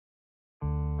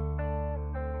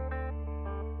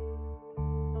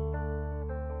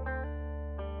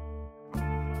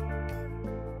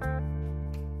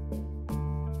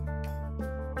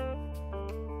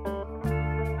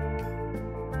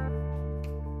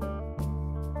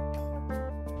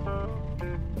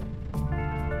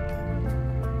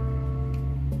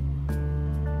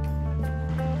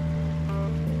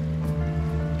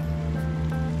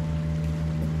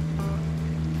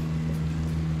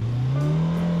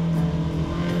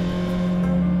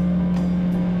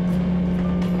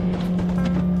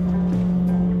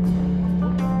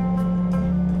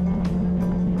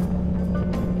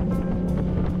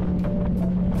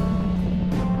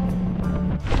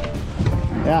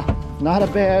not a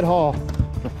bad haul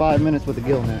for 5 minutes with the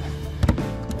gill net.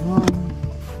 1,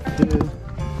 2,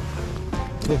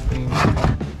 15,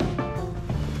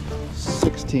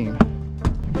 16.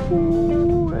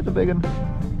 Ooh, that's a big one,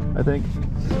 I think.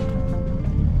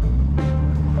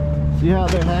 See how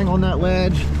they're angling that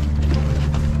ledge?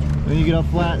 When you get up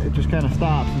flat, it just kind of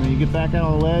stops. And then you get back out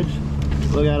on the ledge,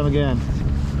 look at them again.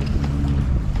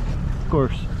 Of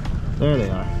course, there they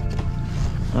are.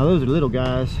 Now those are little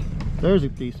guys. There's a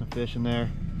decent fish in there.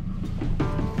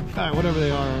 Alright, whatever they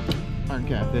aren't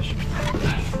catfish.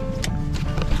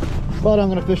 But I'm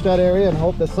gonna fish that area and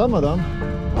hope that some of them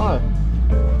are.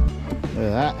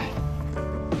 Look at that.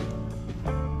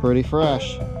 Pretty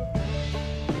fresh.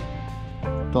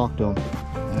 Talk to them.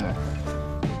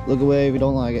 Alright. Look away if you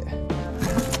don't like it.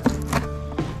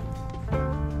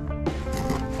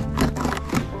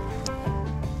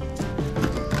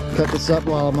 Cut this up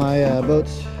while my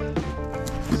boat's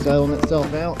settling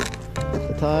itself out.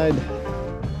 The tide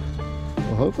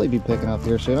will hopefully be picking up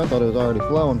here soon. I thought it was already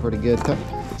flowing pretty good.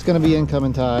 It's going to be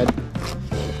incoming tide.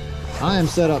 I am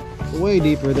set up way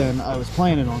deeper than I was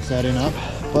planning on setting up,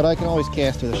 but I can always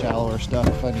cast to the shallower stuff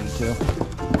if I need to.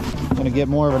 I'm going to get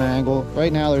more of an angle.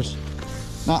 Right now there's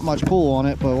not much pull on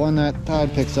it, but when that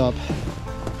tide picks up,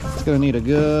 it's going to need a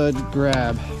good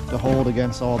grab to hold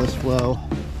against all this flow.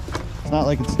 It's not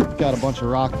like it's got a bunch of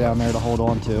rock down there to hold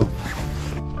on to.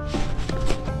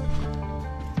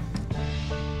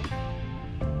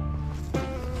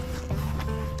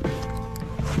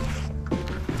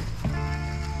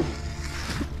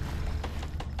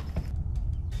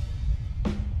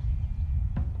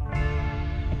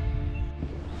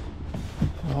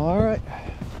 All right,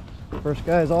 first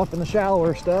guy's off in the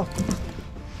shallower stuff.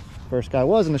 First guy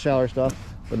was in the shallower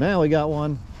stuff, but now we got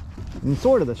one in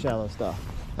sort of the shallow stuff.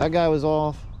 That guy was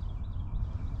off.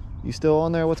 You still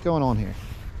on there? What's going on here?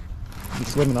 He's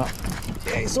swimming up.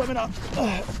 Yeah, he's swimming up.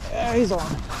 Yeah, he's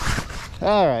on.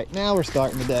 All right, now we're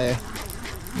starting the day.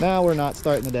 Now we're not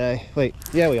starting the day. Wait,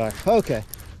 yeah, we are. Okay,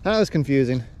 that was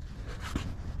confusing.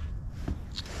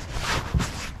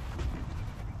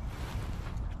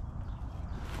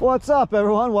 What's up,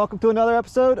 everyone? Welcome to another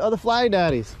episode of the Fly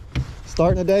Daddies.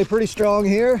 Starting the day pretty strong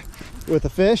here with a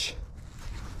fish.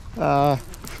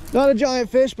 Not a giant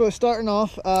fish, but starting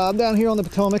off. I'm down here on the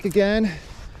Potomac again.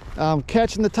 I'm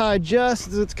catching the tide just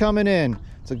as it's coming in.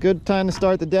 It's a good time to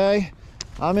start the day.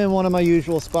 I'm in one of my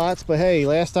usual spots, but hey,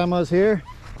 last time I was here,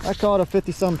 I caught a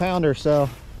 50-some pounder, so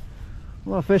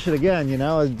I'm gonna fish it again, you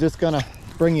know. It's just gonna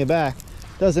bring you back.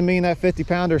 Doesn't mean that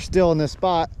 50-pounder is still in this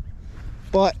spot,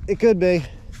 but it could be,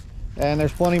 and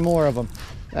there's plenty more of them.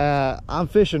 I'm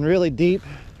fishing really deep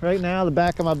right now. The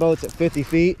back of my boat's at 50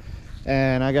 feet.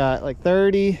 And I got like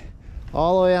 30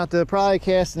 all the way out to probably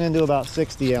casting into about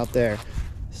 60 out there.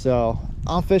 So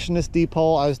I'm fishing this deep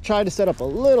hole. I was trying to set up a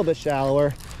little bit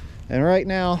shallower, and right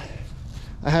now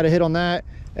I had a hit on that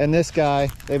and this guy.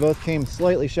 They both came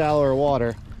slightly shallower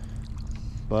water,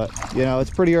 but you know, it's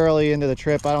pretty early into the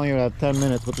trip. I don't even have 10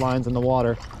 minutes with lines in the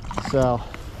water, so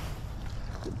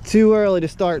too early to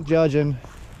start judging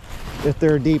if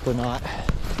they're deep or not.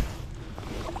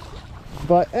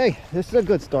 But hey, this is a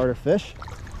good starter fish.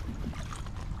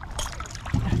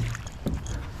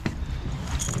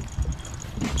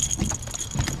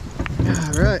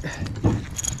 All right,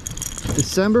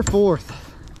 December 4th.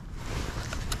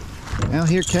 Out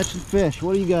here catching fish.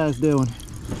 What are you guys doing?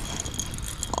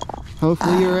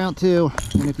 Hopefully you're out too.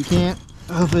 And if you can't,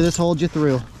 hopefully this holds you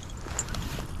through.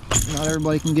 Not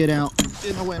everybody can get out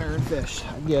in the winter and fish.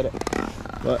 I get it.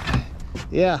 But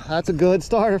yeah, that's a good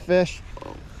starter fish.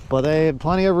 But they have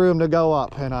plenty of room to go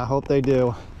up, and I hope they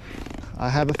do. I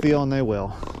have a feeling they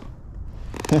will.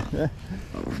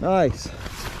 Nice.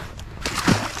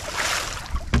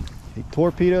 He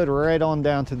torpedoed right on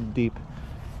down to the deep.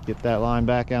 Get that line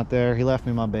back out there. He left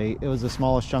me my bait. It was the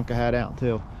smallest chunk I had out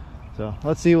too. So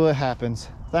let's see what happens.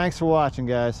 Thanks for watching,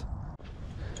 guys.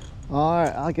 All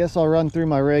right, I guess I'll run through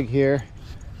my rig here.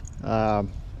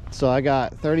 So I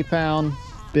got 30-pound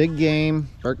big game,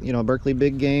 you know, Berkley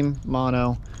big game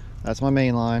mono. That's my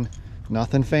main line.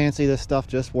 Nothing fancy. This stuff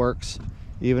just works,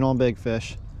 even on big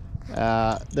fish.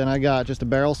 Then I got just a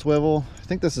barrel swivel. I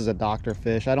think this is a Dr.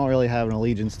 Fish. I don't really have an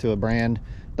allegiance to a brand.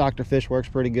 Dr. Fish works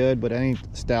pretty good, but any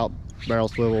stout barrel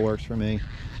swivel works for me.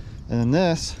 And then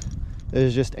this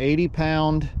is just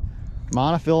 80-pound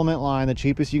monofilament line, the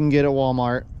cheapest you can get at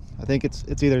Walmart. I think it's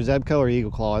either Zebco or Eagle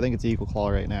Claw. I think it's Eagle Claw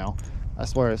right now. I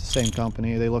swear it's the same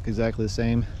company. They look exactly the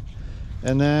same.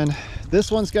 And then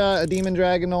this one's got a Demon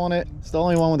Dragon on it. It's the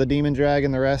only one with a Demon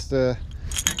Dragon. The rest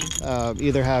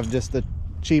either have just the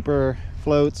cheaper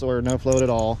floats or no float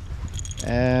at all.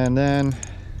 And then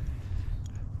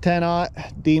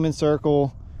 10-aught Demon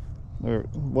Circle or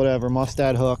whatever,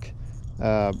 mustad hook.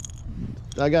 I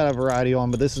got a variety on,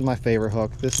 but this is my favorite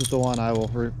hook. This is the one I will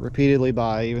repeatedly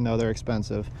buy, even though they're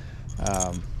expensive.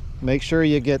 Make sure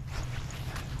you get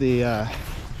the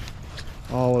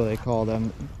oh, what do they call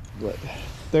them?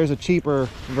 There's a cheaper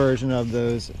version of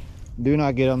those. Do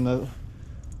not get them.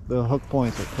 The hook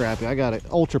points are crappy. I got it.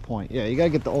 Ultra Point. Yeah, you gotta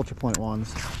get the Ultra Point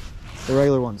ones. The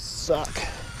regular ones suck.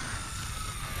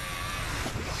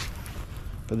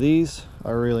 But these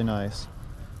are really nice.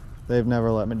 They've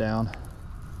never let me down.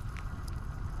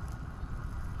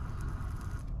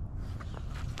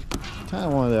 Kind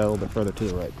of wanted that a little bit further to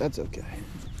the right. That's okay.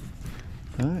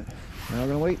 All right, now we're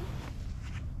gonna wait.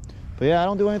 But yeah, I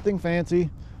don't do anything fancy.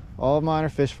 All of mine are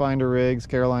fish finder rigs,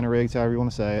 Carolina rigs, however you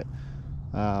want to say it.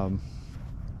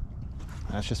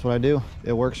 That's just what I do.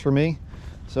 It works for me,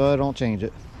 so I don't change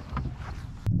it.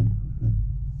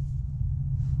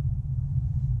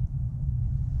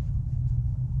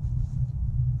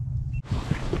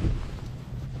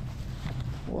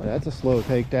 Boy, that's a slow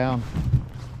takedown.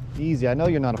 Easy. I know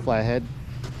you're not a flathead.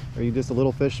 Are you just a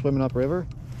little fish swimming upriver?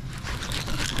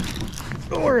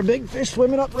 Or a big fish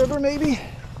swimming upriver, maybe?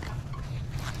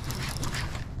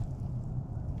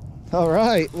 All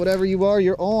right, whatever you are,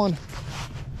 you're on.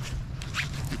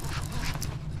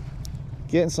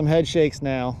 Getting some head shakes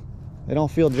now. They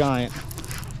don't feel giant,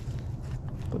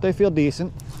 but they feel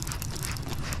decent.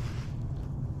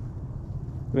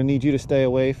 I'm gonna need you to stay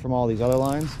away from all these other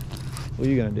lines. What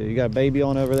are you gonna do? You got a baby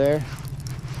on over there?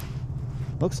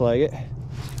 Looks like it.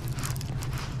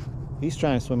 He's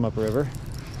trying to swim upriver.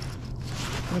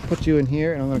 I'm gonna put you in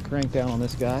here and I'm gonna crank down on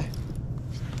this guy.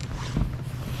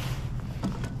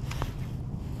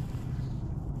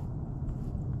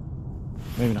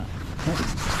 Maybe not.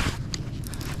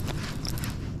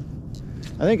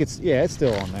 I think it's, yeah, it's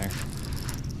still on there.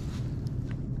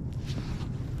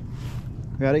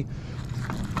 Ready?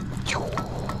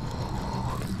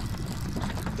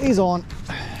 He's on.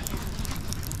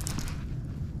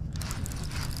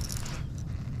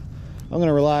 I'm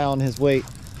gonna rely on his weight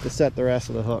to set the rest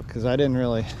of the hook because I didn't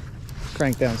really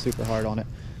crank down super hard on it.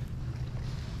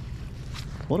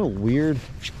 What a weird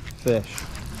fish.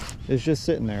 It's just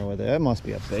sitting there with it. That must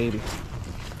be a baby.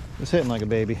 It's hitting like a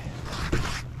baby.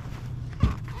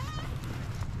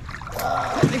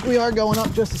 I think we are going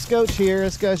up just a scotch here.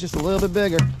 This guy's just a little bit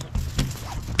bigger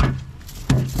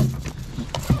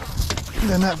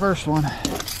than that first one.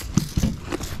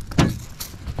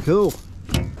 Cool.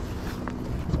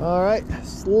 All right,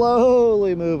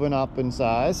 slowly moving up in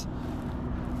size.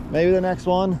 Maybe the next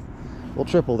one will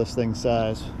triple this thing's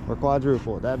size or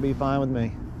quadruple it. That'd be fine with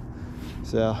me.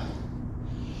 So,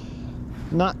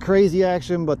 not crazy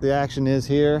action, but the action is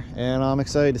here, and I'm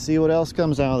excited to see what else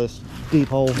comes out of this deep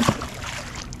hole.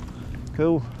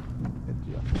 Cool.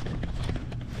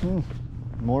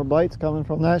 More bites coming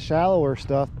from that shallower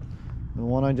stuff than the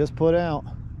one I just put out.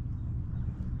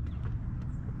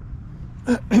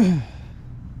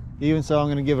 Even so, I'm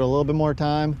going to give it a little bit more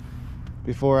time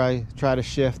before I try to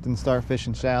shift and start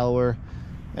fishing shallower.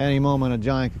 Any moment a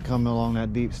giant could come along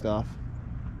that deep stuff.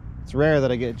 It's rare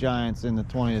that I get giants in the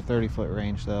 20 to 30 foot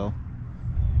range though.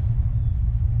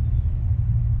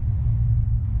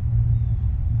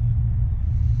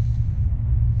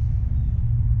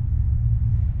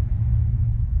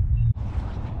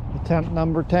 Attempt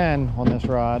number 10 on this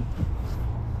rod.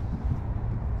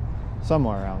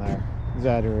 Somewhere around there.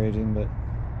 Exaggerating, but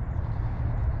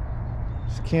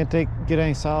just can't get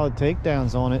any solid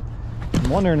takedowns on it. I'm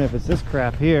wondering if it's this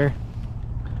crap here.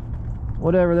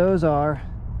 Whatever those are.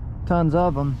 Tons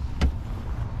of them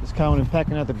just coming and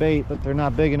pecking at the bait, but they're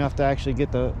not big enough to actually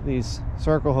get these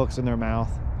circle hooks in their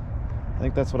mouth. I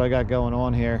think that's what I got going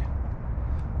on here.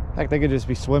 Heck, they could just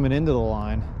be swimming into the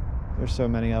line. There's so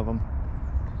many of them.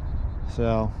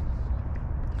 So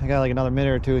I got like another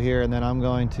minute or two here, and then I'm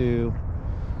going to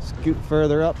scoot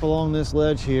further up along this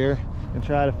ledge here and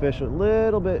try to fish a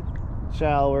little bit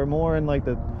shallower, more in like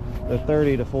the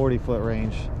 30 to 40 foot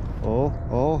range.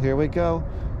 Oh, here we go.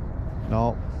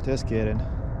 No, just kidding.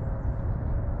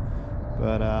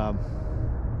 But I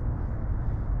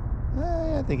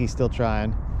think he's still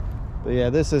trying. But yeah,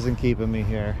 this isn't keeping me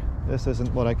here. This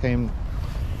isn't what I came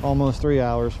almost 3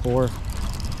 hours for.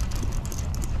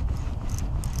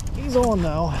 He's on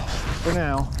though, for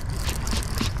now.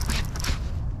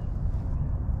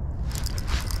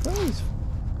 Well, he's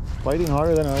fighting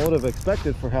harder than I would have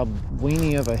expected for how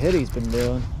weenie of a hit he's been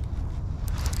doing.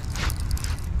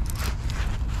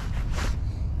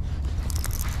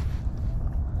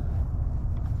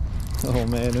 Oh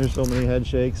man, there's so many head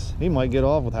shakes. He might get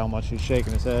off with how much he's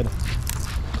shaking his head.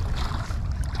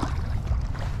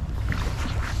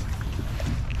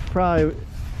 Probably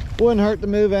wouldn't hurt to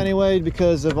move anyway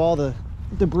because of all the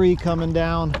debris coming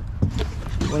down.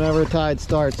 Whenever a tide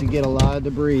starts, you get a lot of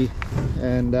debris,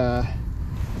 and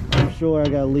I'm sure I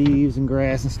got leaves and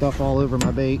grass and stuff all over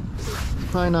my bait.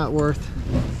 It's probably not worth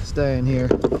staying here.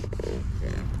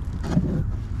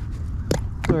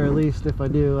 Or at least if I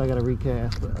do, I gotta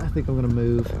recast, but I think I'm gonna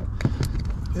move.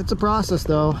 It's a process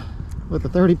though, with a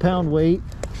 30-pound weight,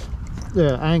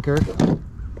 the anchor,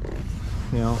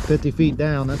 you know, 50 feet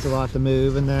down, that's a lot to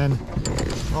move. And then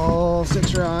all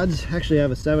 6 rods, actually I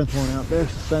have a 7th one out there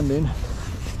suspending.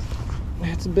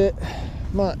 It's a bit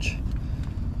much.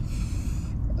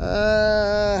 He's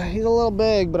a little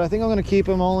big, but I think I'm gonna keep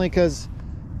him only because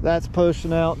that's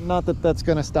pushing out. Not that that's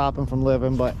gonna stop him from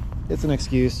living, but it's an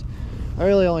excuse. I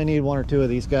really only need 1 or 2 of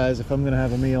these guys if I'm gonna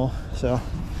have a meal. So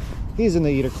he's in the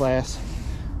eater class.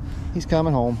 He's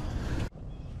coming home.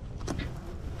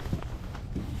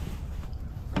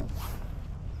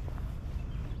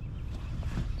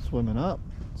 Swimming up,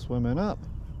 swimming up.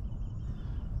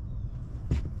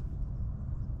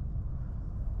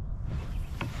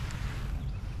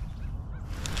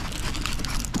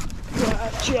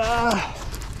 Gotcha.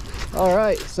 All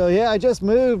right, so yeah, I just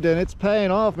moved and it's paying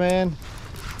off, man.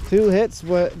 2 hits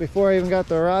before I even got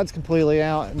the rods completely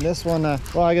out, and this one,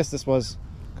 well, I guess this was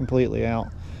completely out,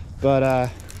 but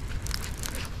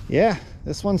yeah,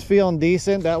 this one's feeling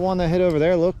decent. That one that hit over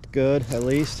there looked good, at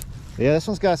least. Yeah, this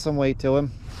one's got some weight to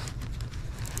him.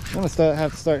 I'm gonna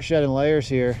have to start shedding layers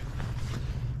here.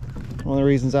 One of the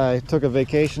reasons I took a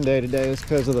vacation day today was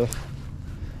because of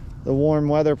the warm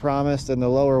weather promised and the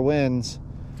lower winds.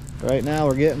 Right now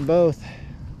we're getting both.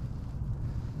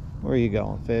 Where are you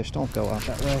going, fish? Don't go out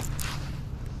that way.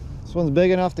 This one's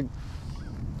big enough to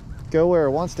go where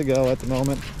it wants to go at the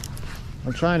moment.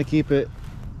 I'm trying to keep it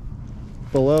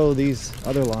below these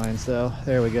other lines though.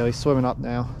 There we go, he's swimming up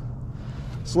now.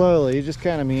 Slowly, he's just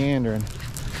kind of meandering.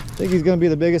 I think he's gonna be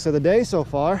the biggest of the day so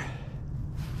far.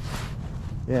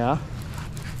 Yeah.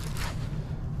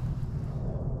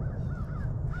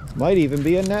 Might even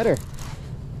be a netter.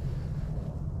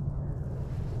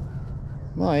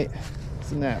 Might.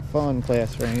 It's in that fun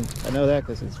class range. I know that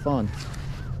because it's fun.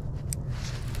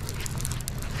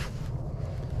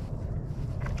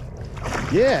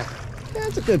 Yeah,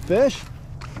 that's a good fish.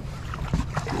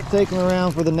 Take him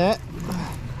around for the net.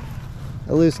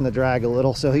 I loosened the drag a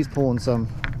little, so he's pulling some.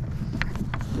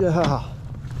 Yeah.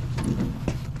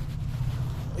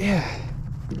 Yeah.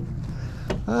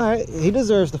 All right, he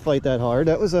deserves to fight that hard.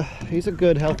 He's a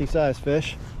good, healthy size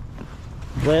fish.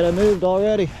 Glad I moved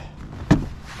already.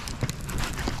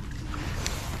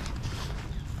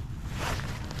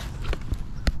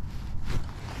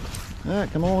 All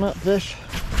right, come on up, fish.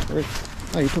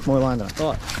 Oh, you took more line than I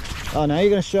thought. Oh, now you're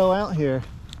gonna show out here.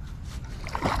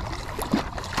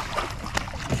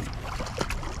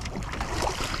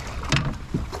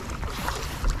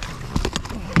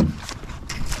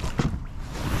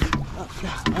 Oh,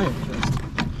 God, I am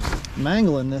just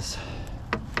mangling this.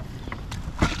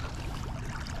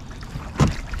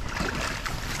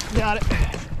 Got it.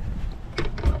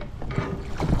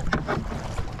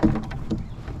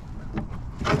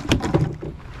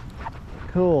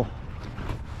 Cool.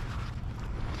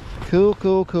 Cool,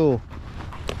 cool, cool.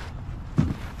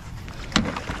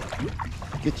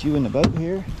 Get you in the boat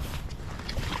here.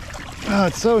 Oh,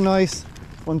 it's so nice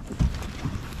when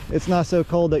it's not so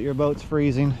cold that your boat's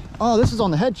freezing. Oh, this is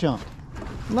on the head chunk.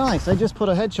 Nice. I just put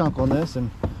a head chunk on this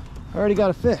and I already got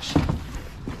a fish.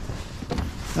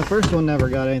 The first one never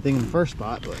got anything in the first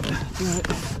spot, but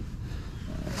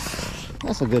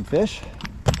that's a good fish.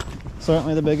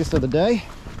 Certainly the biggest of the day.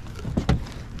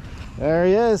 There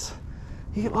he is.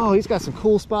 He's got some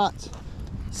cool spots.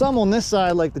 Some on this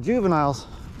side, like the juveniles,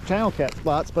 channel cat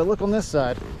spots, but look on this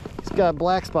side. He's got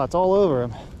black spots all over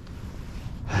him.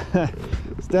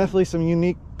 It's definitely some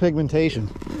unique pigmentation.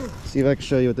 See if I can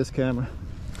show you with this camera.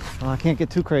 Oh, I can't get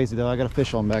too crazy though. I got a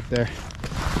fish on back there.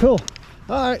 Cool.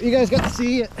 All right, you guys got to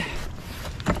see it.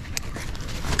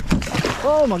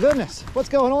 Oh my goodness, what's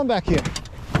going on back here?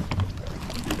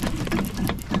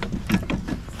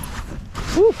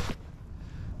 Whew.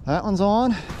 That one's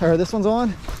on, or this one's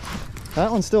on.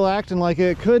 That one's still acting like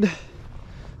it could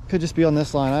just be on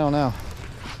this line. I don't know.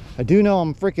 I do know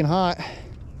I'm freaking hot.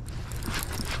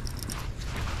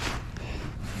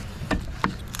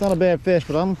 It's not a bad fish,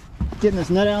 but I'm getting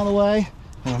this net out of the way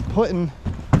and I'm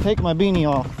taking my beanie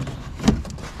off.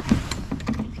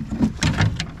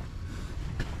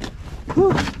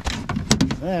 Whew.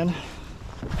 Then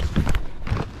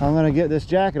I'm gonna get this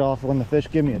jacket off when the fish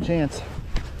give me a chance.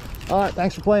 All right,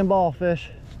 thanks for playing ball, fish.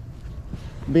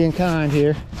 Being kind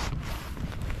here.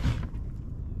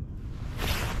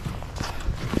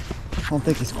 don't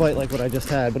think he's quite like what I just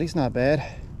had, but he's not bad.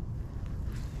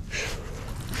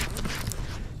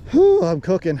 Whew, I'm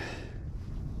cooking.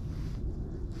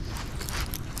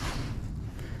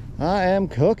 I am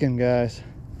cooking, guys.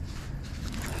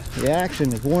 The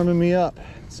action is warming me up.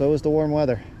 So is the warm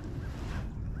weather.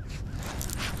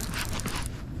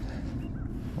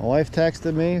 My wife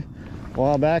texted me a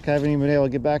while back. I haven't even been able to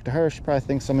get back to her. She probably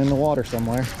thinks I'm in the water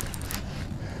somewhere.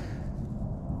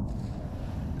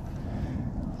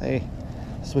 Hey,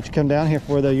 that's what you come down here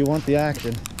for, though. You want the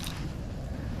action.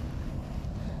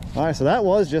 All right, so that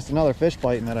was just another fish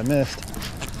biting that I missed.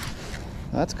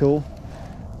 That's cool.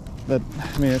 But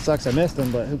I mean, it sucks I missed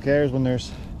them, but who cares when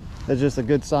there's just a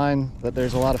good sign that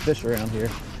there's a lot of fish around here.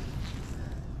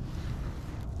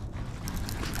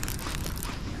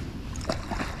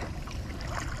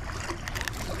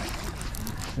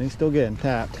 And he's still getting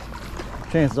tapped.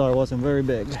 Chances are it wasn't very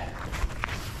big.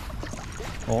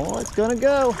 Oh, it's gonna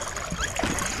go.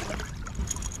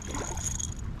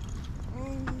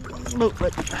 Move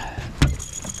it.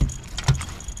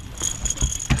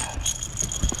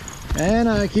 And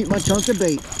I keep my chunk of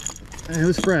bait. And it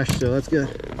was fresh, so that's good.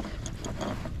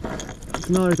 That's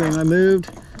another thing I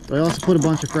moved, but I also put a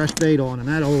bunch of fresh bait on, and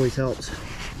that always helps.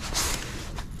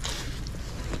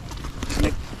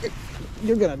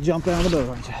 You're gonna jump out of the boat,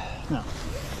 aren't you? No.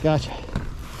 Gotcha.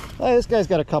 Hey, this guy's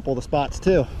got a couple of the spots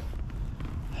too.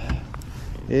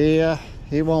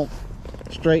 He won't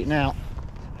straighten out,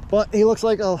 but he looks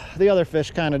like the other fish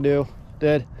kind of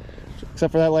did,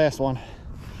 except for that last one.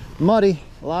 Muddy.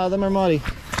 A lot of them are muddy,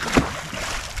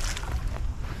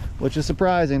 which is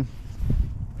surprising.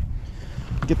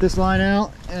 Get this line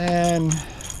out, and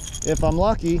if I'm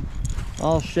lucky,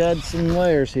 I'll shed some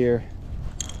layers here.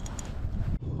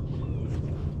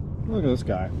 Look at this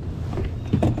guy.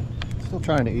 Still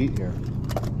trying to eat here.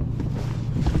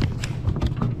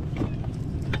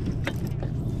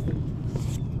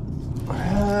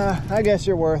 I guess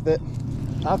you're worth it.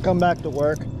 I'll come back to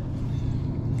work.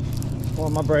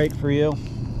 Want my break for you.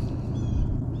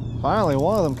 Finally,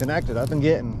 one of them connected. I've been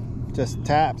getting just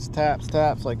taps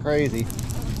like crazy.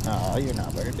 Oh, you're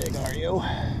not very big, are you?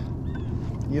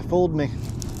 You fooled me.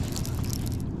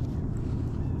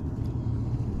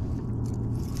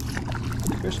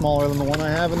 You're smaller than the one I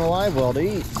have in the live well to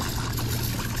eat.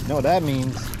 You know what that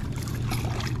means?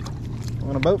 I'm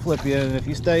gonna boat flip you, and if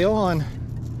you stay on,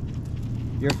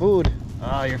 your food.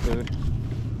 Ah, your food.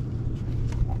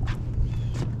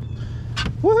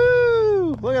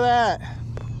 Woohoo! Look at that.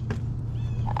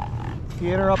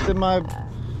 He interrupted my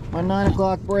 9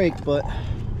 o'clock break, but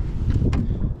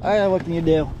what can you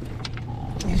do?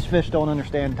 These fish don't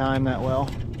understand time that well.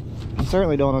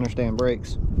 Certainly don't understand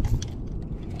breaks.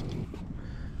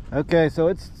 Okay, so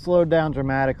it's slowed down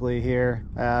dramatically here.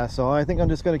 So I think I'm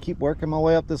just gonna keep working my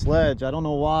way up this ledge. I don't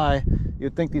know why.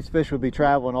 You'd think these fish would be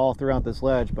traveling all throughout this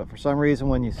ledge, but for some reason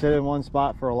when you sit in one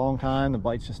spot for a long time, the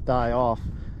bites just die off.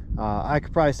 I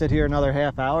could probably sit here another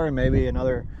half hour and maybe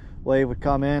another wave would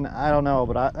come in. I don't know,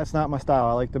 but that's not my style.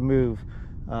 I like to move.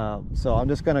 So I'm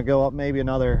just gonna go up maybe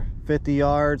another 50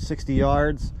 yards, 60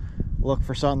 yards, look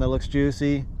for something that looks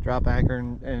juicy, drop anchor,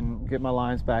 and get my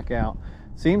lines back out.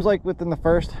 Seems like within the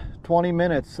first 20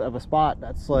 minutes of a spot,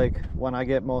 that's like when I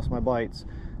get most of my bites.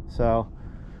 So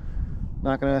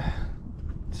not gonna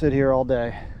sit here all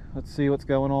day. Let's see what's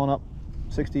going on up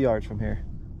 60 yards from here.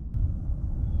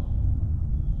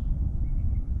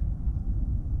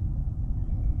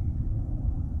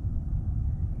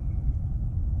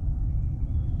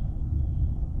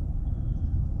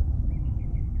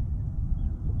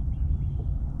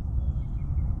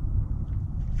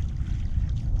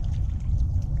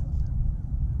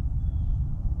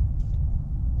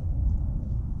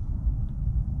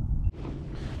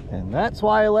 And that's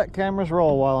why I let cameras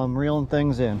roll while I'm reeling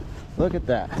things in. Look at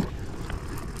that.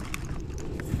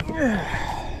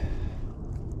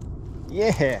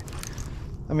 Yeah.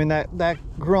 I mean, that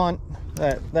grunt,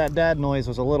 that dad noise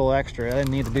was a little extra. I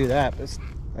didn't need to do that, but it's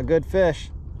a good fish.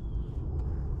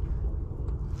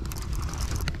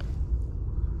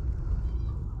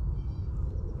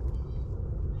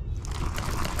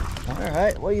 All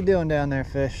right, what are you doing down there,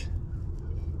 fish?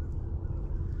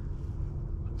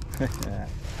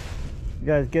 You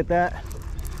guys get that?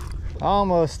 I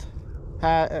almost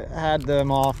had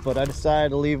them off, but I decided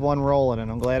to leave one rolling, and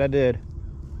I'm glad I did.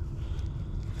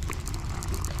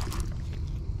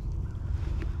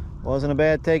 Wasn't a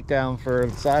bad takedown for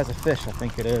the size of fish, I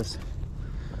think it is.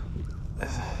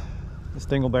 This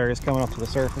dingleberry is coming up to the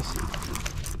surface.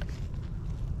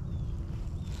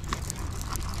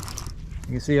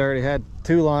 You can see I already had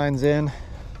 2 lines in.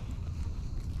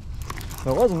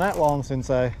 So it wasn't that long since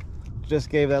I just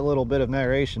gave that little bit of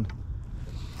narration.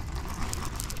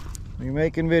 When you're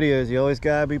making videos, you always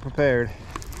gotta be prepared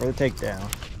for the takedown.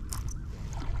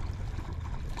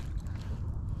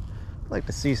 I'd like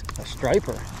to see a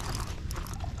striper.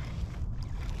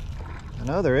 I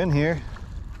know they're in here.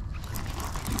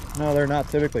 No, they're not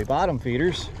typically bottom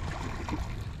feeders,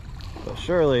 but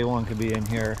surely one could be in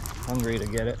here hungry to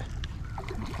get it.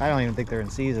 I don't even think they're in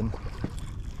season.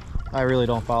 I really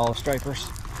don't follow stripers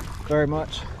very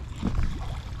much.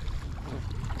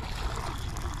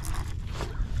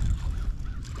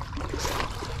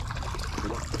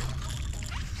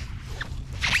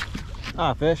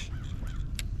 Ah, fish.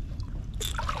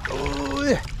 Ooh,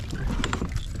 yeah.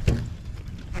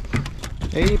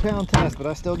 80-pound test, but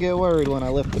I still get worried when I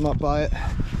lift them up by it.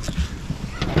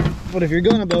 But if you're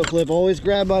gonna boat flip, always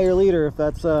grab by your leader if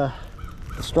that's the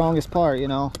strongest part, you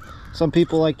know. Some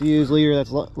people like to use leader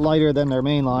that's lighter than their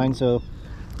main line, so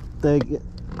they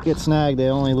get snagged, they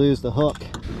only lose the hook.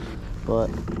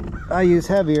 But I use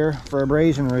heavier for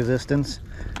abrasion resistance,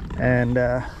 and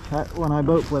when I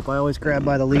boat flip, I always grab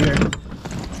by the leader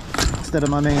instead of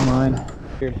my main line.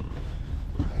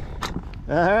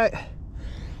 All right,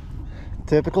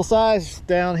 typical size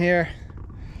down here.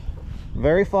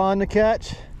 Very fun to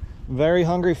catch, very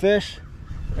hungry fish,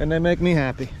 and they make me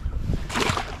happy.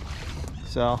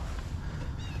 So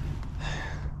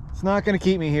it's not going to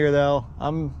keep me here though.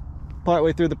 I'm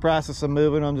partway through the process of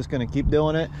moving. I'm just going to keep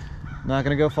doing it. Not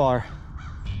going to go far.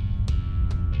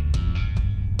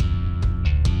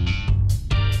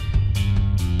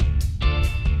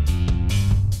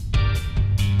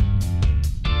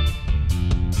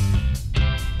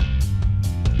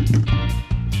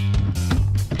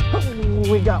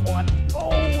 We got one. Oh,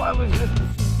 I was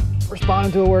just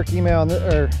responding to a work email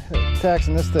or text,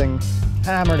 and this thing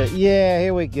hammered it. Yeah,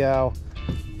 here we go.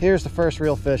 Here's the first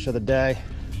real fish of the day.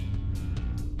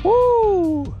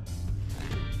 Woo!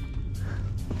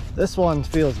 This one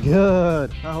feels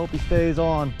good. I hope he stays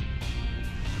on.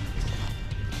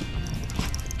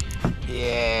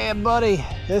 Yeah, buddy.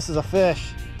 This is a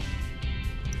fish.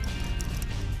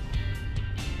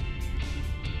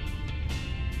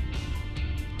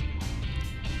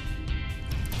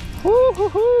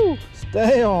 Woo-hoo-hoo!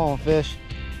 Stay on, fish.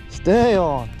 Stay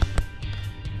on.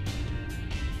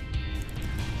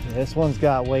 This one's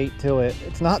got weight to it.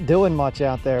 It's not doing much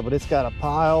out there, but it's got a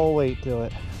pile of weight to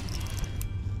it.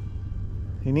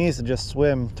 He needs to just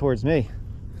swim towards me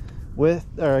with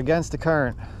or against the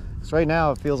current. So right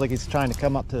now it feels like he's trying to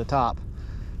come up to the top,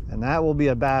 and that will be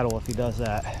a battle if he does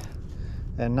that,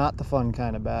 and not the fun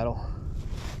kind of battle.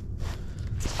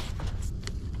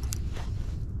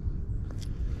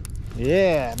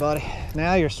 Yeah, buddy,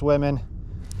 now you're swimming.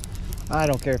 I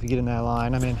don't care if you get in that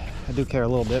line. I mean, I do care a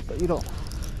little bit, but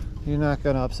you're not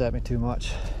gonna upset me too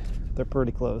much. They're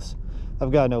pretty close.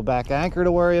 I've got no back anchor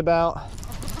to worry about.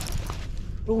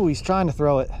 Ooh, he's trying to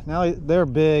throw it. Now they're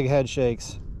big head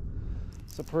shakes.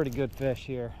 It's a pretty good fish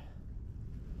here.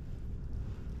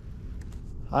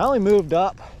 I only moved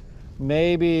up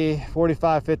maybe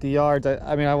 45, 50 yards.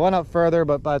 I mean, I went up further,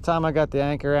 but by the time I got the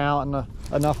anchor out and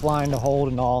enough line to hold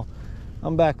and all,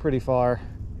 I'm back pretty far.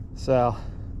 So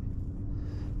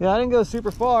yeah, I didn't go super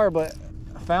far, but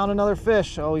I found another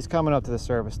fish. Oh, he's coming up to the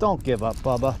surface. Don't give up,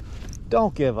 Bubba.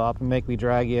 Don't give up and make me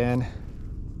drag you in.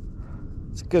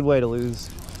 It's a good way to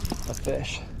lose a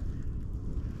fish.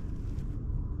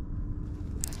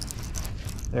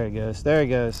 There he goes. There he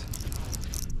goes.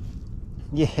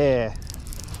 Yeah.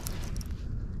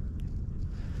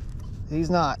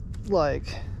 He's not like,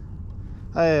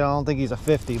 I don't think he's a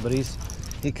 50, but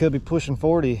he could be pushing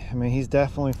 40. I mean, he's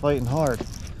definitely fighting hard.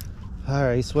 All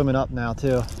right, he's swimming up now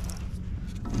too.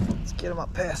 Let's get him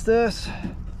up past this.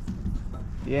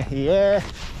 Yeah, yeah,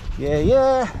 yeah,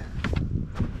 yeah.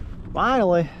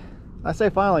 Finally. I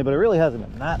say finally, but it really hasn't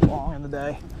been that long in the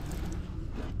day.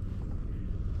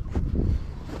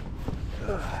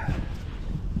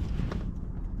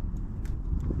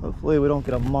 Hopefully we don't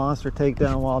get a monster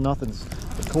takedown while nothing's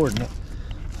recording it.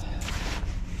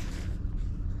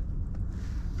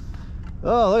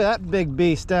 Oh, look at that big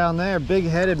beast down there.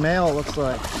 Big-headed male, it looks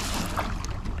like.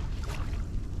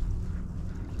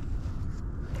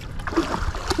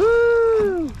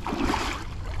 Woo!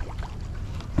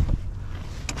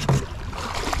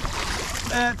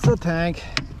 That's a tank.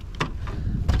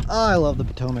 I love the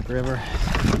Potomac River.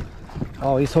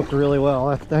 Oh, he's hooked really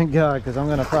well. Thank God, because I'm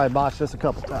going to probably botch this a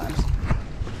couple times.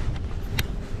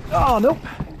 Oh, nope.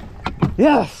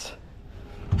 Yes.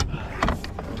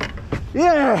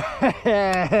 Yeah,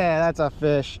 that's a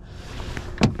fish.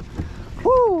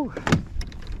 Woo.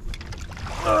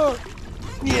 Oh,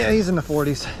 yeah, he's in the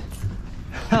 40s.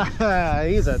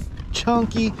 He's a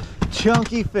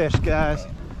chunky fish, guys.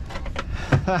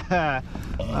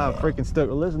 I'm freaking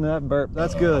stoked. Listen to that burp.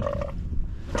 That's good.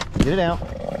 Get it out.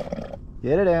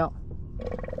 Get it out.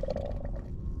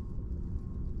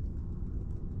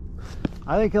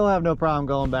 I think he'll have no problem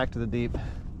going back to the deep.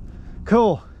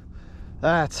 Cool.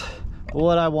 That's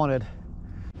what I wanted.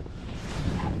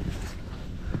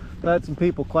 I've had some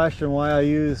people question why I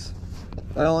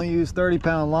only use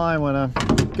 30-pound line when I'm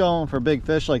going for big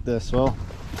fish like this. Well,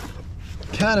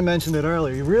 kind of mentioned it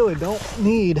earlier. You really don't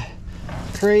need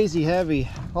crazy heavy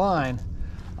line.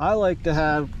 I like to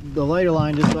have the lighter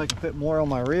line just so I can fit more on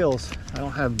my reels. I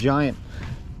don't have giant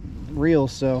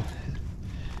reels, so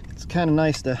it's kind of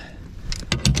nice to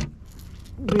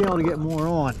be able to get more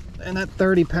on. And that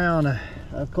 30-pound,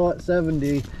 I've caught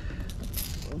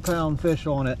 70-pound fish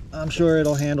on it. I'm sure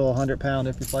it'll handle 100-pound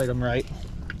if you fight them right.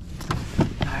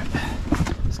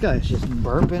 This guy's just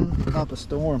burping up a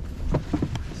storm.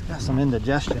 He's got some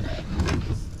indigestion.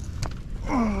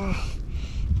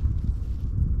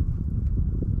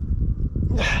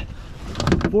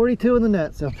 42 in the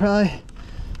net, so probably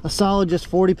a solid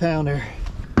just 40-pounder.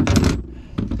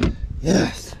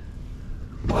 Yes.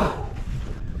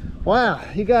 Wow,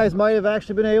 you guys might have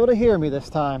actually been able to hear me this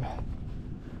time.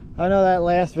 I know that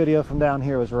last video from down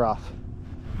here was rough.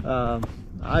 I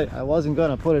wasn't going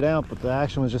to put it out, but the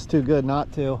action was just too good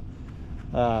not to.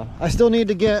 I still need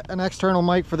to get an external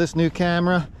mic for this new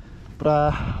camera, but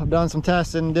I've done some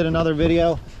testing, did another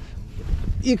video.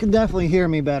 You can definitely hear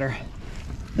me better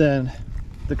than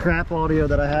the crap audio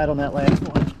that I had on that last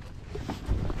one.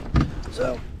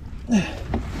 So,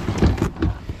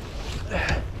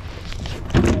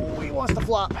 oh, he wants to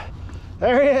flop.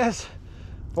 There he is,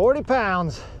 40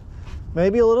 pounds,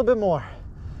 maybe a little bit more.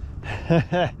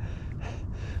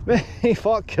 Man, he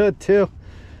fought good too.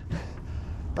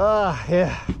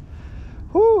 Yeah.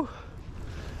 Whew.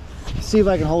 See if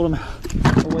I can hold him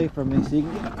away from me so you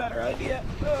can get a better idea.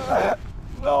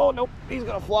 Oh, nope, he's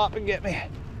gonna flop and get me.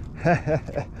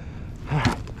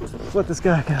 Let's let this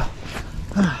guy go.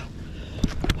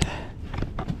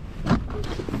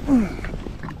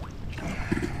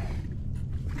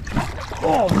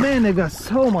 Oh man, they've got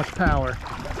so much power.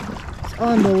 It's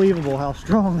unbelievable how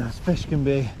strong those fish can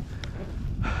be.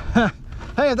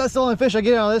 Hey, if that's the only fish I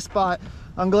get out of this spot,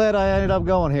 I'm glad I ended up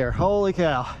going here. Holy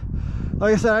cow.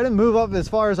 Like I said, I didn't move up as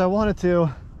far as I wanted to.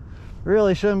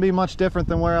 Really shouldn't be much different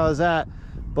than where I was at,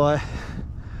 but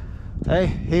hey,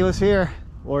 he was here,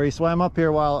 or he swam up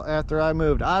here while after I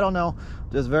moved. I don't know,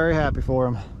 just very happy for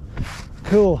him.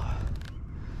 Cool.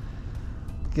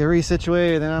 Get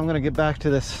resituated, then I'm gonna get back to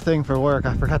this thing for work.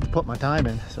 I forgot to put my time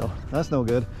in, so that's no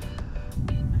good.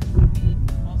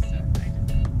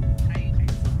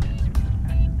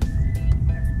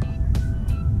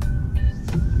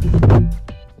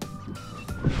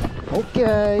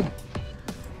 Okay,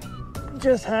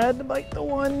 just had to bite the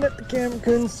one that the camera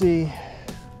couldn't see.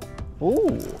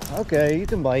 Ooh, okay, you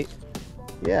can bite.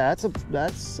 Yeah,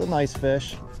 that's a nice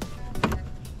fish.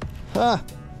 Huh.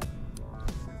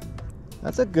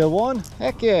 That's a good one.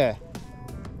 Heck yeah.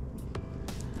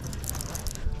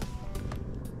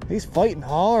 He's fighting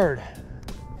hard.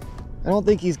 I don't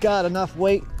think he's got enough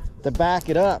weight to back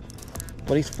it up,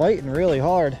 but he's fighting really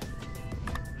hard.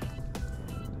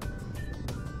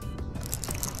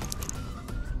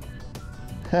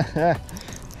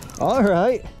 All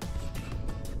right.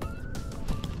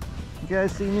 You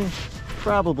guys see me?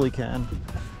 Probably can.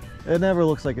 It never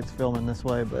looks like it's filming this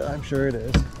way, but I'm sure it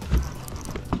is.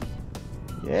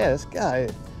 Yeah, this guy,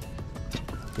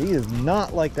 he is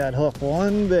not like that hook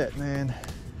one bit, man.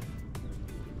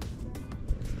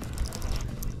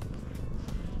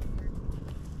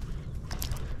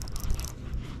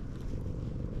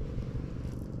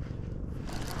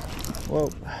 Whoa,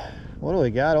 what do we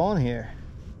got on here?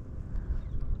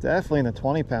 Definitely in the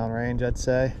 20-pound range, I'd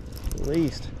say, at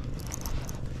least.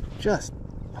 Just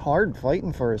hard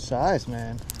fighting for his size,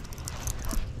 man.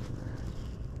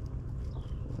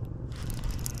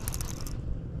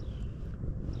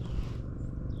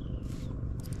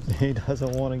 He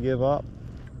doesn't want to give up.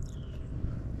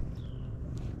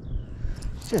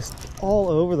 It's just all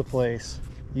over the place.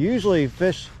 Usually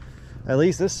fish, at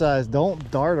least this size,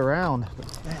 don't dart around.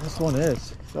 But man, this one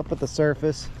is. It's up at the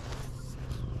surface.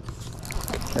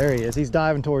 There he is. He's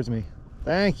diving towards me.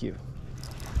 Thank you.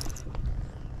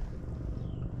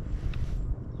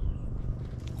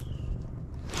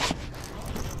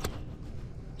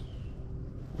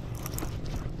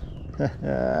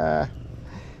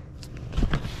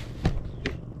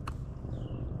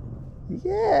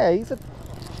 Yeah, he's a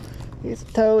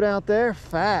toad out there.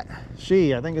 Fat.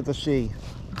 She, I think it's a she.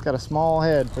 It's got a small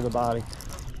head for the body.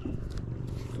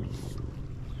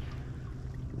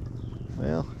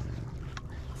 Well,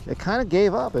 it kind of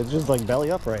gave up. It's just like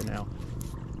belly up right now.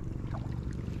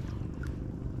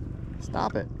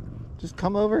 Stop it. Just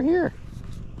come over here.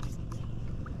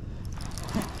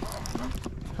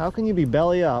 How can you be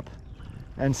belly up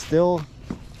and still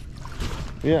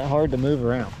be hard to move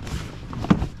around?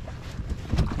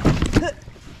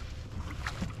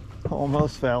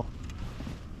 Almost fell.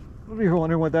 If you're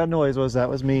wondering what that noise was, that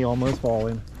was me almost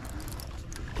falling.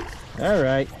 All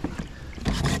right.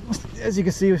 As you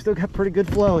can see, we still got pretty good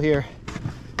flow here.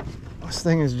 This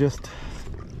thing is just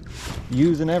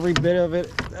using every bit of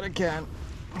it that it can.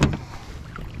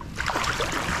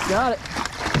 Got it.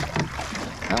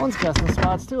 That one's got some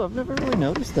spots too. I've never really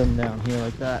noticed them down here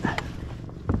like that.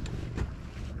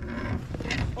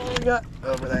 What we got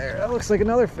over there? That looks like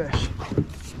another fish.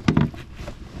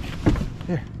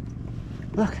 Here,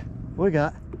 look, we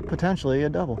got potentially a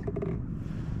double.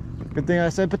 Good thing I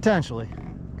said potentially,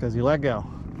 because you let go.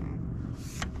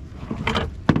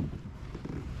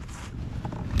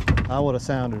 I would have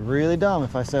sounded really dumb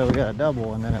if I said we got a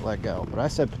double and then it let go, but I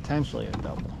said potentially a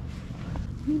double.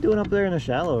 What are you doing up there in the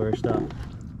shallower stuff?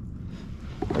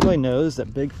 Everybody knows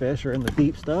that big fish are in the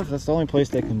deep stuff. That's the only place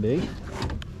they can be.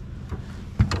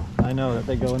 I know that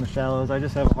they go in the shallows. I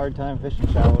just have a hard time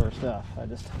fishing shallower stuff. I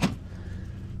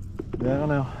don't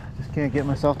know. Just can't get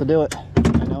myself to do it.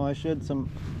 I know I should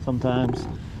sometimes.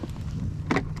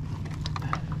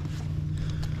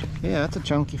 Yeah, that's a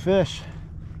chunky fish.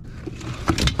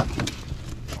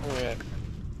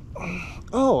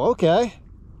 Oh, okay.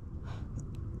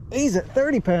 He's at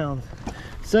 30 pounds.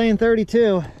 Saying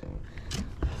 32.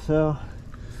 So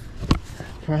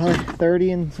probably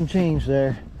 30 and some change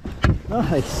there.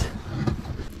 Nice.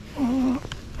 Woo!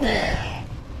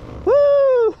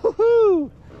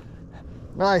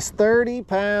 Nice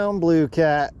 30-pound blue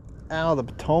cat out of the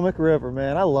Potomac River,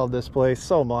 man. I love this place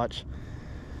so much.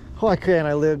 Why can't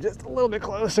I live just a little bit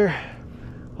closer?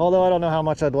 Although I don't know how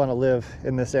much I'd want to live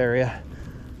in this area,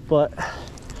 but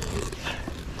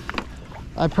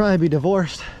I'd probably be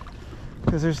divorced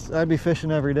because I'd be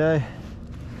fishing every day.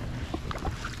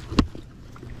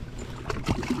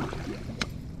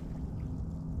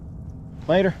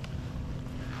 Later.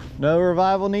 No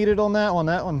revival needed on that one.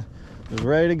 That one was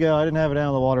ready to go. I didn't have it out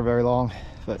of the water very long,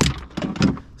 but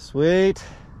sweet.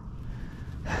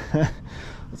 Let's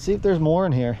see if there's more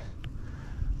in here.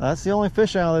 That's the only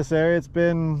fish out of this area. It's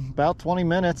been about 20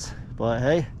 minutes, but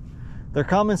hey, they're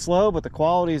coming slow, but the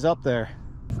quality's up there.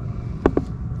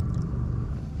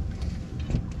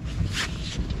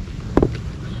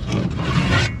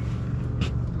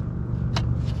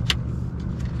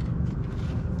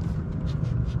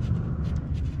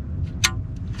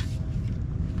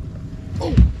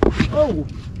 Oh!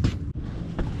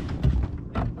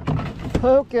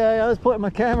 Okay, I was putting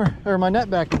my camera or my net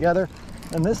back together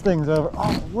and this thing's over.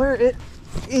 Oh,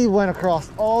 he went across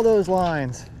all those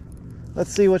lines. Let's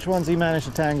see which ones he managed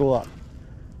to tangle up.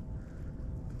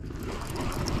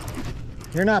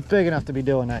 You're not big enough to be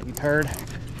doing that, you turd.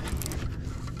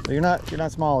 But you're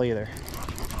not small either.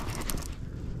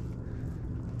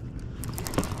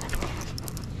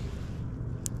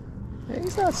 Hey,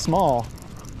 he's not small.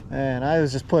 And I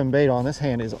was just putting bait on. This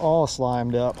hand is all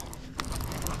slimed up.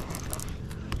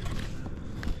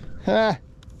 Ha!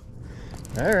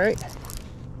 All right.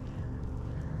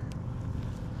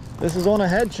 This is on a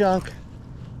head chunk.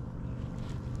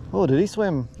 Oh, did he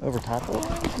swim over top of the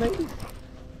lines, maybe?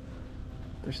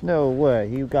 There's no way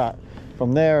you got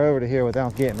from there over to here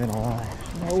without getting in a line.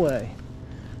 No way.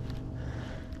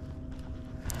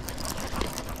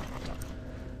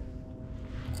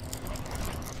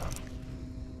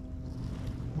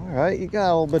 All right, you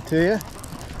got a little bit to you.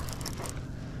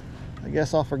 I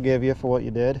guess I'll forgive you for what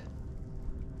you did.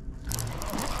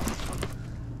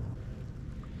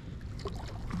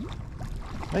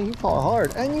 Man, you fought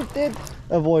hard, and you did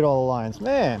avoid all the lines.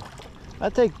 Man, I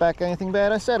take back anything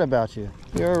bad I said about you.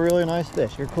 You're a really nice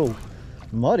fish. You're cool.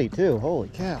 Muddy, too. Holy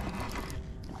cow.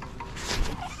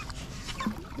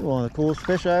 You're one of the coolest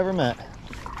fish I ever met.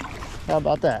 How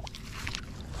about that?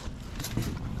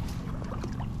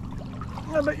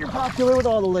 I bet you're popular with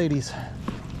all the ladies.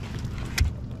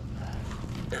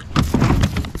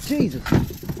 Jesus.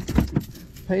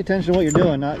 Pay attention to what you're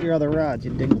doing, not your other rods,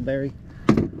 you dingleberry.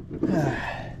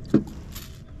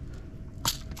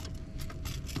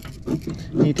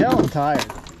 You tell I'm tired.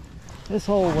 This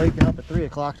whole waking up at 3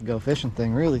 o'clock to go fishing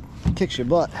thing really kicks your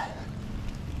butt.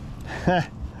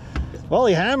 Well,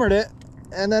 he hammered it,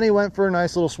 and then he went for a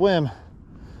nice little swim.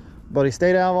 But he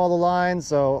stayed out of all the lines,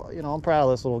 so, you know, I'm proud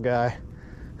of this little guy.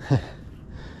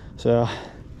 So,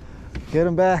 get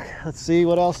him back. Let's see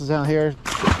what else is out here.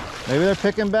 Maybe they're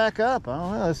picking back up. I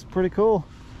don't know. It's pretty cool.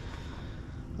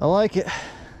 I like it.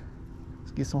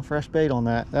 Let's get some fresh bait on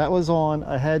that. That was on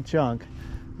a head chunk,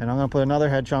 and I'm gonna put another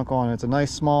head chunk on. It's a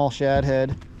nice small shad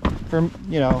head. From,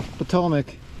 you know,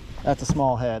 Potomac, that's a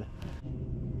small head.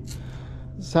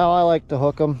 This is how I like to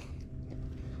hook them.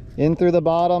 In through the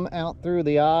bottom, out through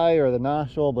the eye or the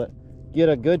nostril, but get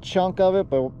a good chunk of it,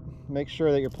 but make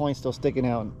sure that your point's still sticking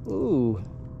out. Ooh,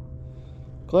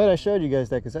 glad I showed you guys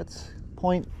that, because that's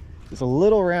point is a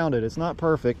little rounded. It's not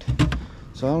perfect,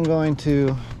 so I'm going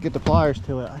to get the pliers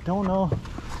to it. I don't know,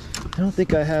 I don't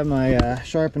think I have my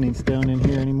sharpening stone in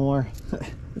here anymore.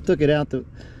 I took it out to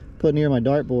put near my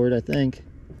dartboard, I think.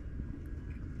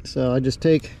 So I just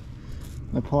take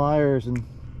my pliers and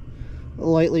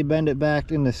lightly bend it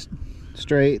back into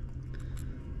straight.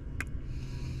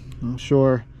 I'm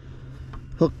sure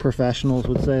hook professionals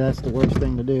would say that's the worst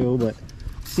thing to do, but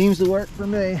seems to work for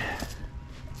me.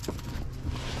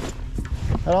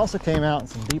 That also came out in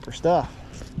some deeper stuff.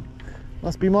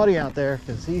 Must be muddy out there,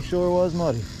 because he sure was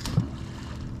muddy.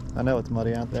 I know it's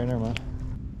muddy out there, never mind.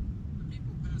 The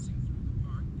people passing through the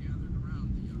park gathered around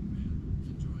the young man,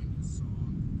 enjoying his song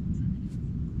and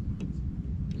contributing to the noise.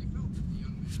 They felt that the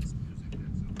young man's music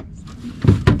had something.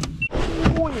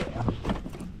 Oh yeah.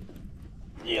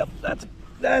 Yep,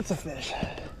 that's a fish.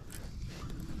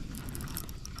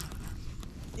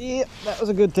 Yep, that was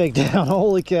a good takedown.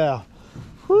 Holy cow.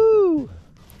 Woo!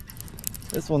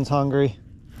 This one's hungry.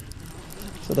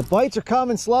 So the bites are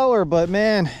coming slower, but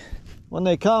man, when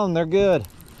they come, they're good.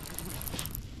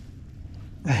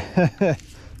 That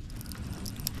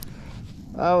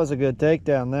was a good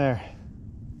takedown there.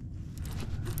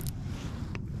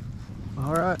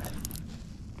 All right.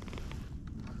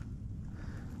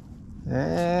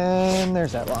 And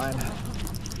there's that line.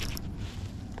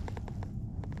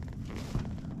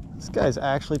 This guy's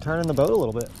actually turning the boat a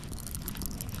little bit.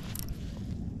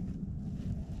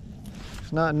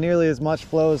 There's not nearly as much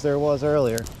flow as there was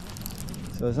earlier,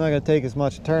 so it's not going to take as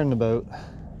much to turn the boat.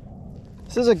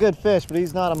 This is a good fish, but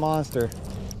he's not a monster.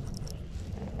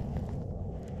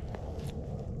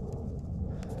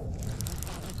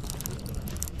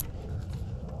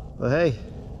 But hey,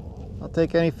 I'll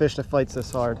take any fish that fights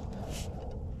this hard.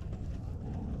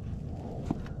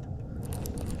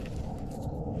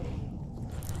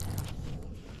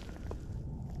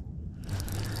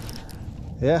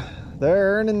 Yeah,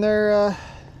 they're earning their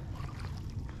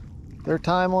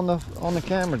time on the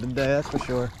camera today, that's for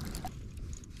sure.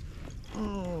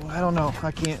 I don't know. I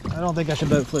don't think I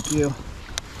should boat flip you.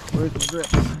 Where's the grip?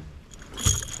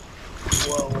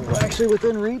 Whoa, actually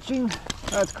within reaching?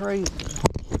 That's crazy.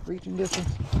 Reaching distance.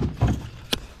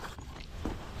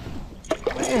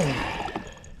 Man.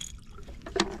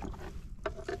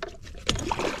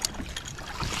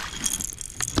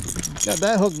 Got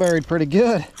that hook buried pretty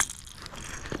good.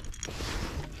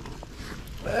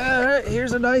 Alright,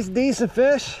 here's a nice decent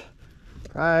fish.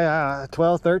 Probably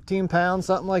 12, 13 pounds,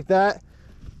 something like that.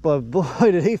 But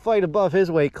boy, did he fight above his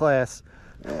weight class.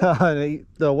 The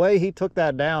way he took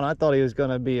that down, I thought he was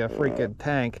going to be a freaking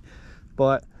tank.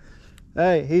 But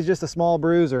hey, he's just a small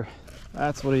bruiser.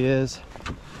 That's what he is.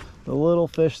 The little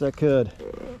fish that could.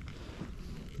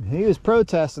 He was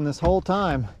protesting this whole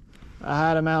time. I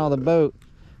had him out of the boat.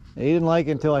 He didn't like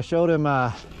it until I showed him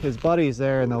his buddies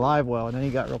there in the live well, and then he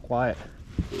got real quiet.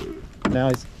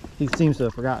 Now he seems to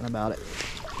have forgotten about it.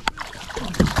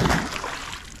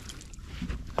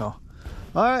 So,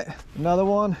 all right, another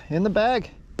one in the bag.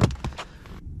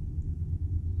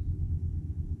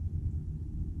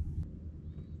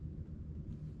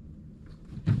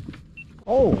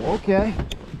 Oh, okay.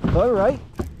 All right.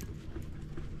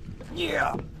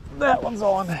 Yeah, that one's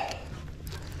on.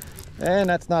 And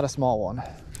that's not a small one.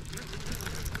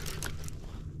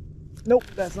 Nope,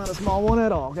 that's not a small one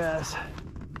at all, guys.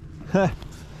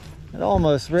 It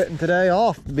almost written today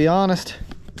off, to be honest.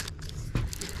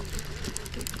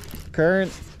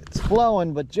 Current, it's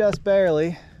flowing, but just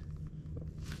barely.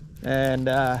 And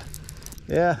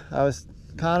yeah, I was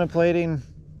contemplating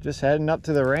just heading up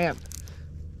to the ramp,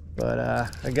 but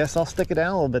I guess I'll stick it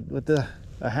down a little bit with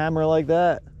a hammer like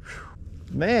that.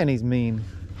 Man, he's mean.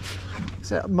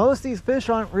 So most of these fish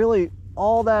aren't really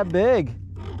all that big,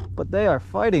 but they are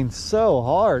fighting so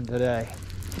hard today.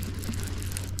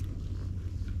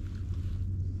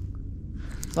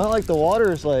 It's not like the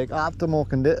water is like optimal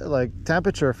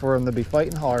temperature for them to be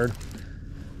fighting hard.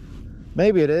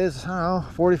 Maybe it is, I don't know,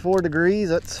 44 degrees.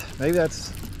 Maybe that's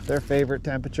their favorite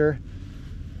temperature.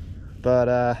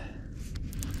 But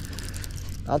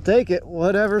I'll take it.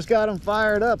 Whatever's got them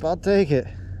fired up, I'll take it.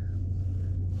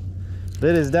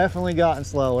 It has definitely gotten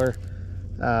slower.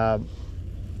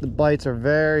 The bites are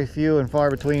very few and far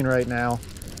between right now.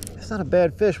 not a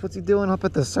bad fish. What's he doing up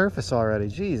at the surface already?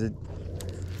 Jeez,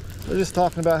 we're just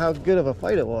talking about how good of a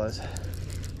fight it was.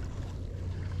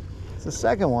 It's the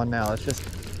second one now. It's just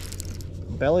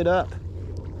bellied up.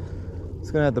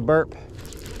 It's gonna have to burp.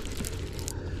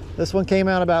 This one came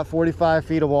out about 45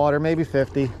 feet of water, maybe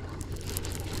 50.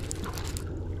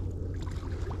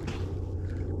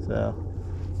 So,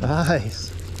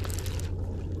 nice.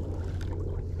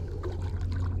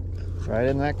 Right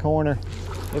in that corner.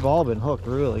 They've all been hooked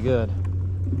really good.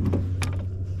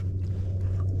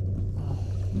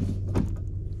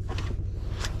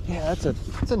 Yeah,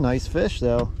 that's a nice fish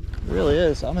though. It really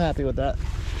is. I'm happy with that.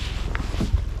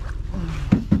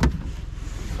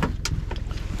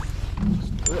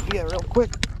 Yeah, real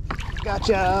quick.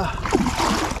 Gotcha.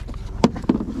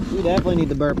 We definitely need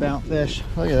the burp out fish.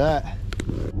 Look at that.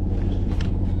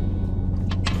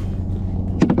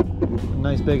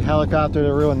 Nice big helicopter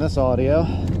to ruin this audio.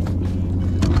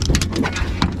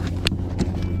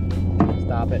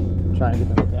 Stop it. I'm trying to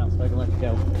get the hook down so I can let it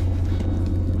go.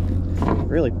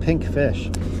 Really pink fish.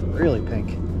 Really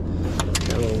pink.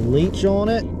 Got a little leech on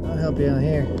it. I'll help you out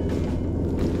here.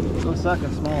 Looks like a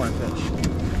smaller fish.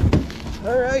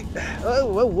 Alright. Oh,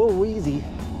 whoa, whoa, easy.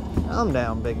 Calm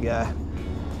down, big guy.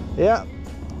 Yeah,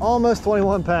 almost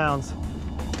 21 pounds.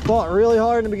 Fought really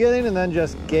hard in the beginning and then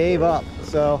just gave up.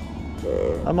 So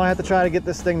I might have to try to get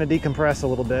this thing to decompress a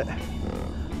little bit.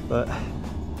 But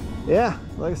yeah,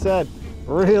 like I said,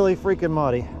 really freaking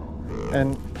muddy.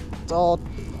 And it's all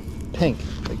pink.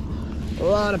 Like, a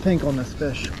lot of pink on this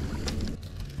fish.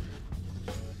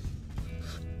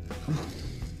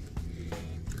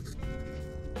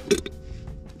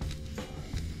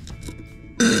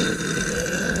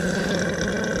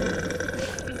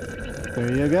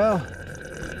 There you go.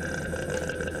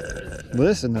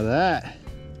 Listen to that.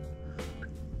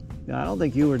 Yeah, I don't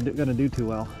think you were gonna do too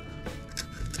well.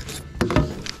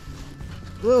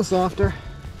 A little softer.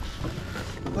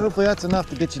 Hopefully that's enough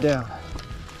to get you down.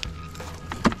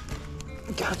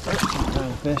 Got that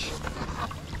kind of fish.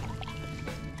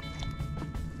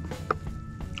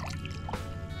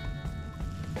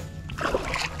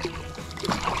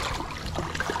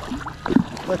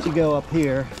 Let you go up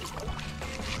here.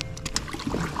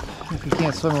 If you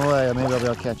can't swim away, maybe I'll be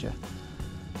able to catch you.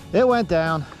 It went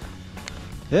down.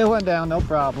 It went down, no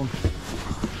problem.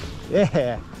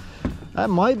 Yeah, that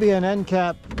might be an end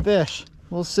cap fish.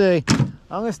 We'll see.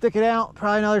 I'm gonna stick it out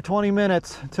probably another 20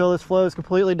 minutes until this flow is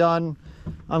completely done.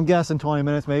 I'm guessing 20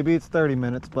 minutes, maybe it's 30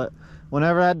 minutes, but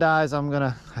whenever that dies,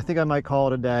 I think I might call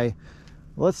it a day.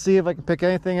 Let's see if I can pick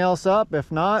anything else up.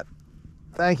 If not,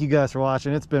 thank you guys for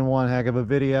watching. It's been one heck of a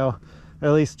video,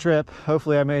 at least trip.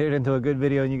 Hopefully I made it into a good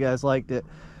video and you guys liked it.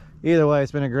 Either way,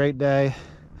 it's been a great day.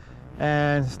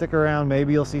 And stick around,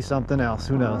 maybe you'll see something else.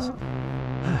 Who knows?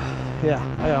 Yeah,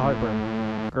 I got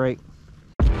heartburn. Great.